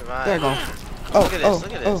learn how to survive. There you go. Oh, Look at this,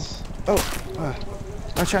 look at this.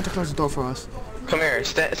 I'm trying to close the door for us. Come here,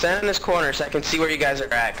 stand in this corner so I can see where you guys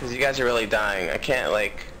are at, because you guys are really dying. I can't,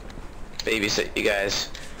 like, babysit you guys.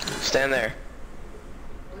 Stand there.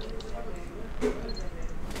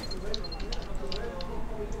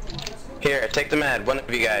 Here, take the med, one of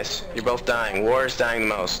you guys. You're both dying. War is dying the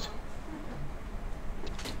most.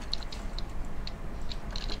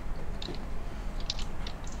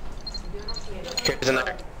 Here's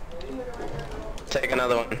another. Take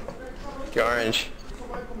another one. You're orange.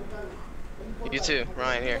 You too,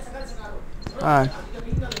 Ryan, here. Alright.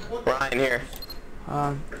 Ryan, here.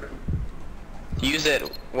 Use it.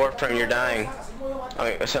 Warframe, you're dying.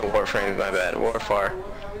 I said Warframe, my bad. Warfar.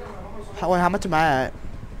 How much am I at?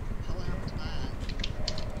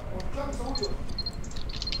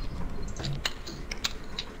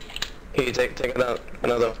 Here, you take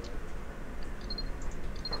another.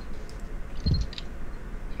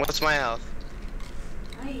 What's my health?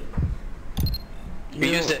 You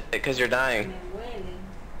used it because you're dying.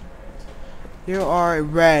 You are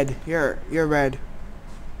red. You're red.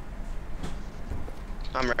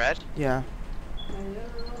 I'm red? Yeah.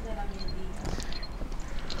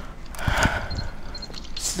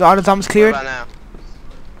 So all the zombies What cleared? about now?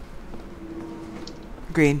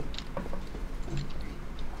 Green.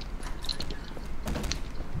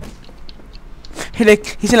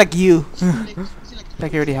 He's like you.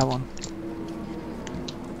 Like you already have one.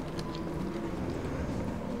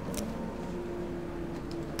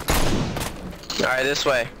 Alright, this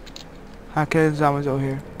way. I killed zombies over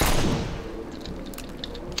here.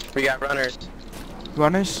 We got runners.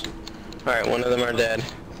 Runners? Alright, one of them are dead.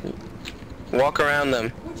 Walk around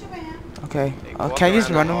them. Okay. Hey, walk Can I just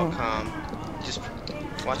around run them over? all calm. Just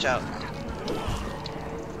watch out.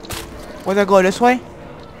 Where do I go? This way?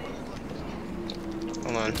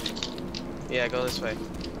 Hold on. Yeah, go this way.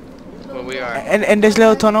 Where we are. And this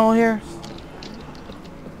little tunnel here?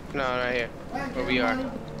 No, right here. Where we are.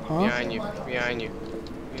 Huh? Behind you. Behind you.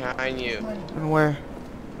 Behind you. And where?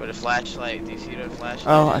 With a flashlight. Do you see the flashlight?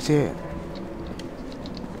 Oh, I see it.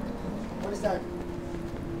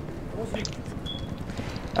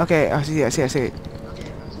 Okay, I see it.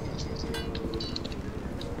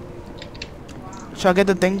 Should I get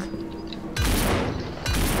the thing?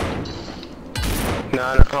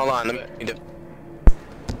 No, hold on. Let me do.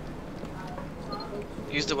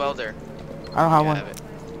 Use the welder. I don't have You one. have it.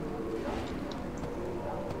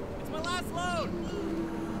 It's my last load.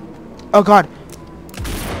 Oh god.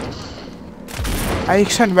 I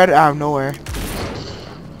sent red out of nowhere.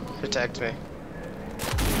 Protect me.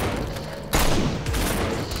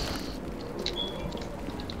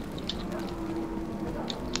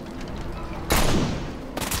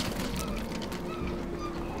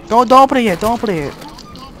 Don't open it yet. Don't open it yet.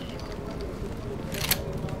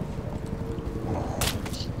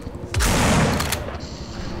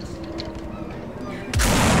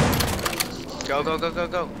 Go, go, go, go,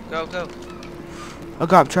 go. Go, go. Oh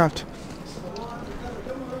god, I'm trapped.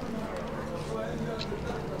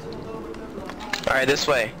 Alright, this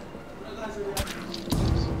way.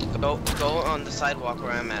 Go on the sidewalk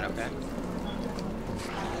where I'm at, okay?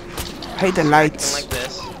 I hate the Something lights. like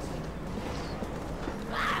this.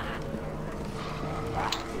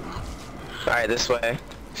 Alright, this way.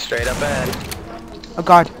 Straight up ahead. Oh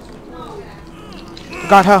god.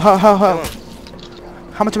 God, Kill how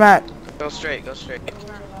him. much am I at? Go straight, go straight.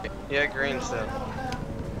 Yeah, green still.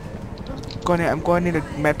 I'm going to need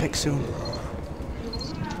a med pick soon.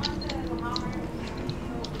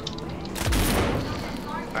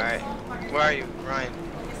 Alright. Where are you, Ryan?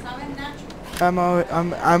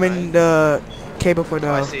 I'm in the cable for the.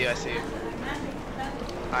 Oh, I see you, I see you.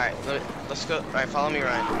 Alright, let's go. Alright, follow me,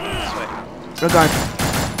 Ryan. This way. Oh god.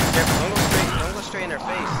 Careful, don't go straight in their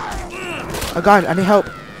face. Oh god, I need help.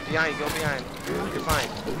 Behind, go behind. You're fine.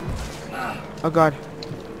 Oh god.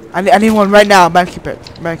 I need one right now. Medkit it.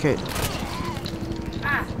 Medkit.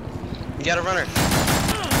 You got a runner.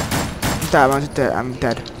 I'm dead. I'm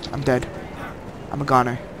dead. I'm dead. I'm a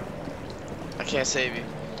goner. I can't save you.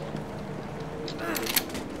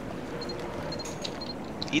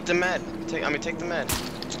 Eat the med. Take the med.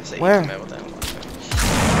 I say Where? eat the med. What the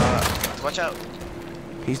hell? Watch out.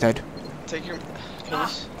 He's dead. Take your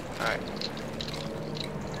pills. Alright.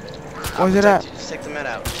 Where's it at? Just take the med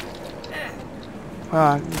out.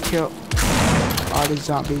 You kill all these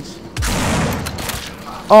zombies.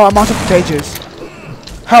 Oh, I'm also contagious.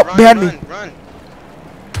 Help! Run, Behind run, me! Run!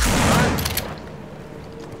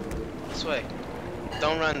 This way.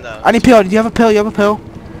 Don't run though. I need pill. Do you have a pill? You have a pill?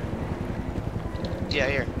 Yeah,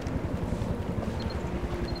 here.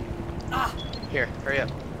 Here, hurry up.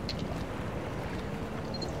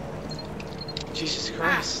 Jesus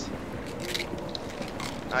Christ.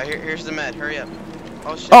 Alright, here's the med. Hurry up.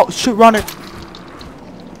 Oh shit. Oh shoot! Run it!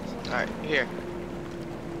 Alright, here.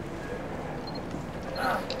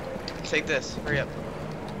 Take this. Hurry up.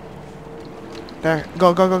 There.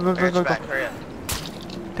 Go! Go! Go! Go! Go! Arch Go! back. Go! Hurry up.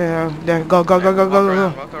 There! There! Go! Go! Go! Go! Go! Go!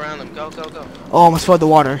 Go! Walk around them. Go, go, go. Oh, almost flowed the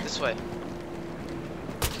water. This way.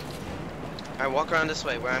 Alright, walk around this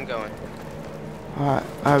way where I'm going.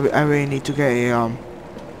 I really need to get a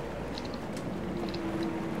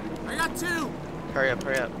I got two. Hurry up,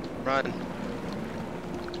 hurry up. Run.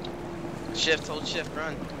 Shift, hold shift,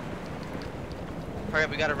 run. Hurry up,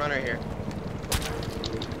 we got a runner here.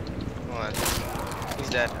 Come on. He's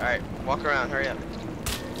dead. Alright, walk around, hurry up.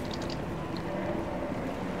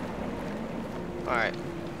 Alright.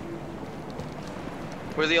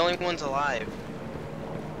 We're the only ones alive.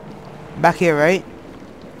 back here, right?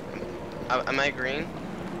 Am I green?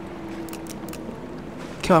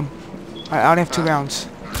 Kill him. I only have 2 rounds.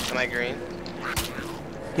 Am I green?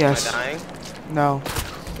 Yes. Am I dying? No.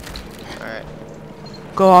 Alright.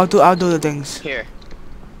 Go. I'll do the things. Here.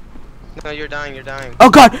 No, you're dying, you're dying. Oh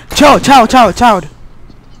God! Child!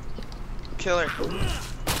 Kill her.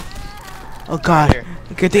 Oh God! Here.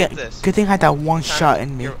 Good thing I had that one shot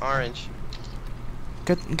in me. You're orange.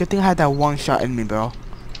 Good thing I had that one shot in me, bro.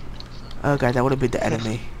 Oh God, that would have been the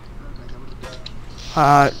enemy.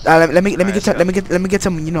 Let me get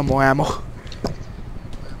some more ammo.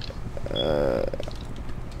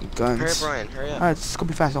 Guns. Hurry up, Brian. Hurry up. Alright, it's gonna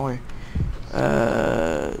be fast. Don't worry.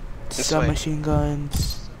 Submachine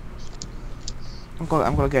guns. I'm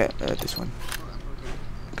gonna get this one.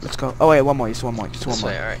 Let's go. Oh wait, one more. Just one more. This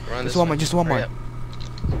way, alright. Run this Just one way. more. Just one Hurry more. up.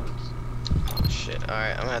 Oh shit.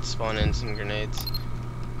 Alright, I'm gonna have to spawn in some grenades.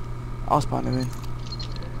 I'll spawn them in.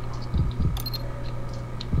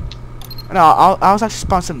 No, I'll actually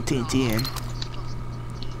spawn some TNT in.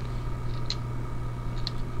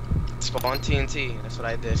 Spawn TNT. That's what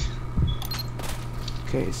I did.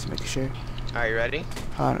 Okay, just making sure. Alright, you ready?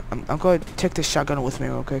 I'm going to take this shotgun with me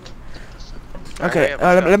real quick. Alright, Okay,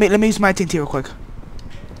 hurry up, let me use my TNT real quick.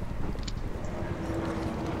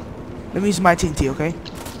 Let me use my TNT, okay?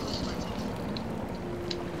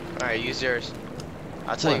 Alright, use yours.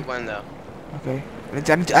 I'll tell you What? when though. Okay. I need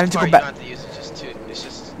to go You don't back. have to use it. Just two. It's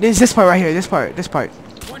just. This part right here. This part.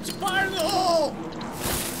 Once you fire in the hole.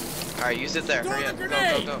 Alright, use it there. Throw Hurry the up. Go,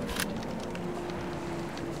 grenade. go, go.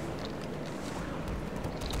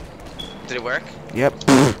 Did it work? Yep.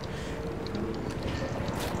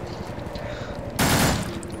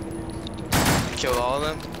 Killed all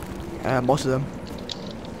of them? Most of them.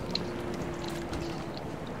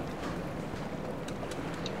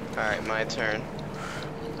 Alright, my turn.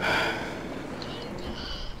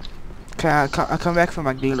 I come back from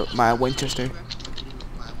my Winchester.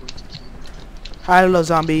 Hi, little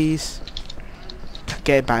zombies.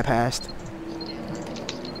 Get bypassed.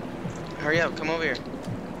 Hurry up, come over here.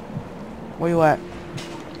 Where you at?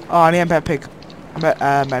 Oh, I need a med pack.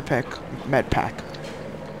 Med pack.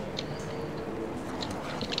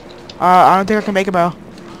 I don't think I can make it, bro.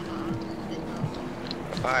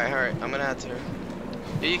 Alright, hurry. I'm gonna have to.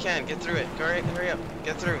 Yeah, you can. Get through it. Hurry up.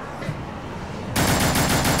 Get through.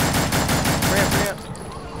 Hurry up.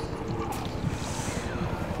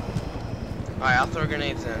 Alright, I'll throw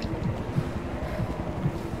grenades in.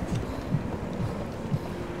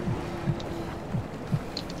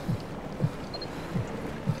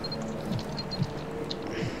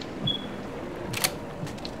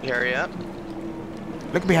 You hurry up.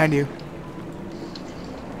 Look behind you.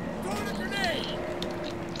 Throw the grenade.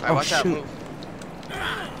 Alright, watch out. shoot. Move.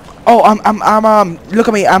 Oh, look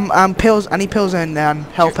at me. I'm pills. I need pills and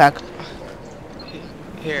health pack.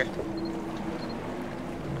 Here.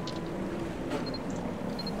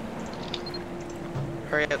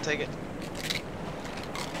 Hurry up, take it.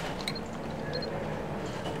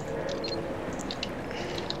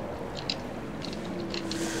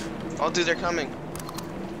 Oh, dude, they're coming.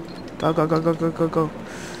 Go, go, go, go, go, go, go.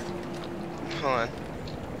 Hold on.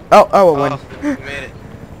 Oh, Oh, win. we made it.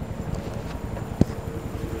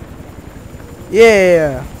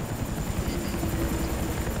 Yeah.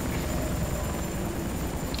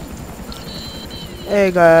 Hey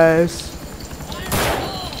guys.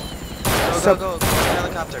 Go, go, go. Go in the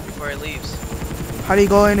helicopter before it leaves. How do you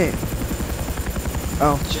go in it?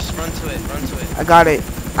 Oh, Just run to it. Run to it. I got it.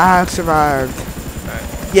 I have survived.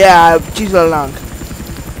 Alright. Yeah, jeez along.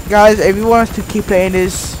 Guys, if you want us to keep playing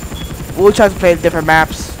this, we'll try to play different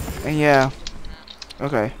maps. And yeah.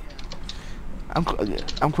 Okay. I'm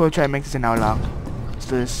gonna try to make this an hour long. Let's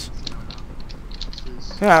do this.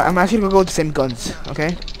 Yeah, I'm actually gonna go with the same guns,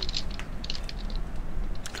 okay?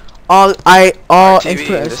 All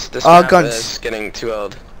RTV, this all map guns. is getting too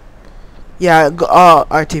old. Yeah, all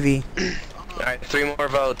RTV. Alright, 3 more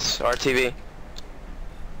votes. RTV.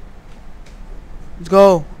 Let's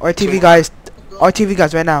go. RTV guys. RTV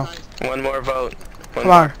guys right now. 1 more vote. Come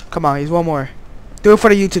on, come on, here's one more. Do it for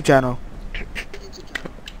the YouTube channel.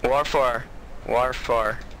 War 4. War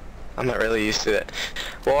 4. I'm not really used to it.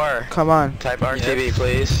 War. Come on. Type RTV,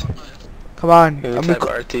 please. Come on. Can you type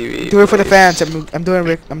RTV, do it for the please? fans. I'm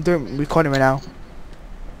doing recording right now.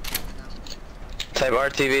 Type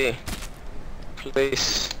RTV.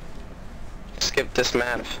 Please. Skip this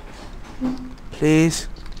map. Please.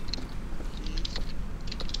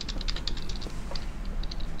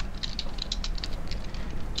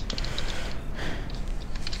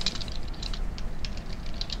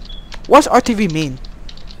 What's RTV mean?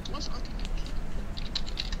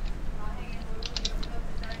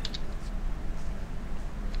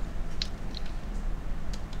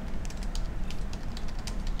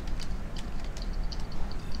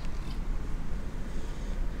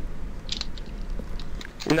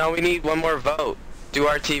 No, we need 1 more vote. Do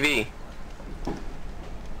RTV.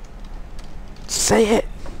 Say it.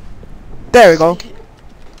 There we go.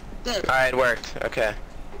 Alright, it worked. Okay.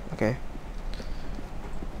 Okay.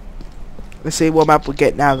 Let's see what map we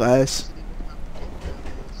get now, guys.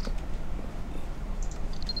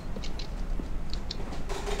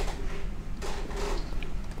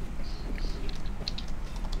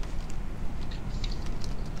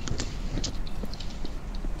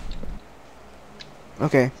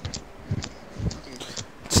 Okay.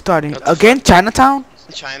 Starting again, Chinatown.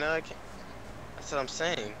 China? That's what I'm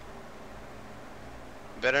saying.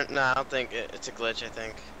 Better? Nah, I don't think it's a glitch. I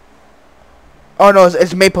think. Oh no,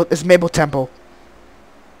 it's Maple. It's Maple Temple.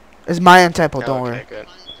 It's Mayan Temple. Don't worry. Okay, good.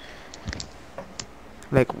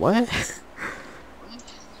 Like what?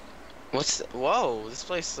 What's? Whoa! This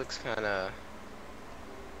place looks kind of.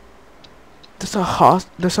 There's a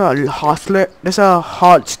hostler. There's a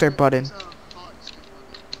holster button.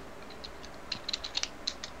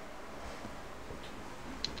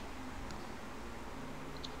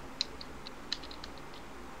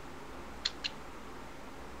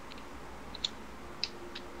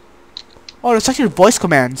 Oh, there's actually voice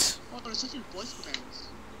commands.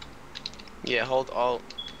 Yeah, hold alt.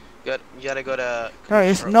 You gotta go to. No,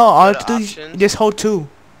 it's control- no. All go to to do is options. just hold 2.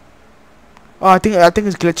 Oh, I think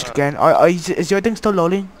it's glitched again. Is your thing still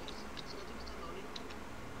loading?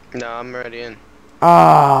 No, I'm already in.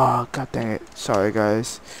 Ah, god dang it. Sorry,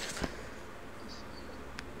 guys.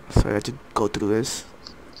 Sorry, I had to go through this.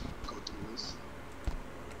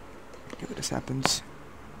 See what this happens.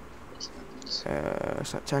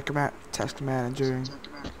 Task manager.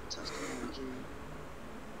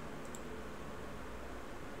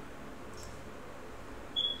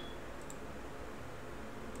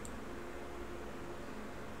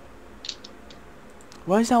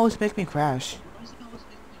 Why does that always make me crash?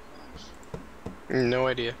 No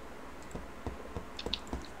idea.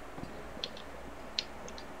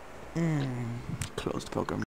 Close the program.